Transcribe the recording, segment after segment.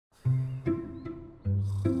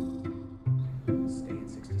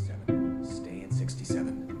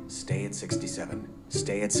Stay at 67.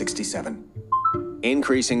 Stay at 67.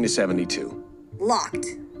 Increasing to 72. Locked.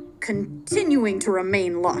 Continuing to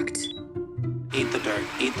remain locked. Eat the dirt,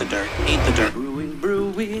 eat the dirt, eat the dirt. Brewing,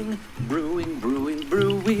 brewing, brewing, brewing, brewing,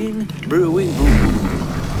 brewing, brewing.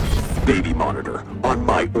 Baby monitor, on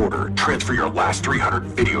my order, transfer your last 300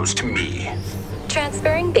 videos to me.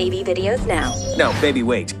 Transferring baby videos now. No, baby,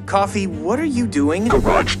 wait. Coffee, what are you doing?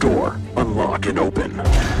 Garage door, unlock and open.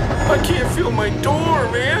 I can't feel my door,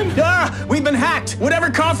 man. Ah! We've been hacked! Whatever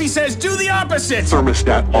Coffee says, do the opposite!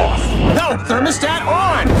 Thermostat off. No! Thermostat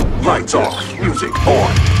on! Lights off, music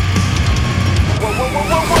on. Whoa, whoa, whoa,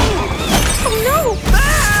 whoa, whoa! Oh no!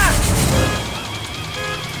 Ah!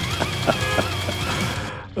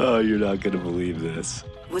 Oh, you're not gonna believe this.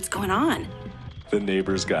 What's going on? The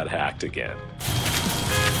neighbors got hacked again.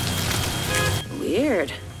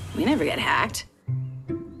 Weird. We never get hacked.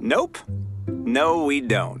 Nope. No, we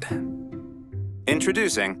don't.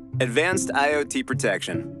 Introducing Advanced IoT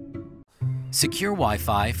Protection. Secure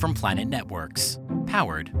Wi-Fi from Planet Networks.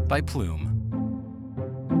 Powered by Plume.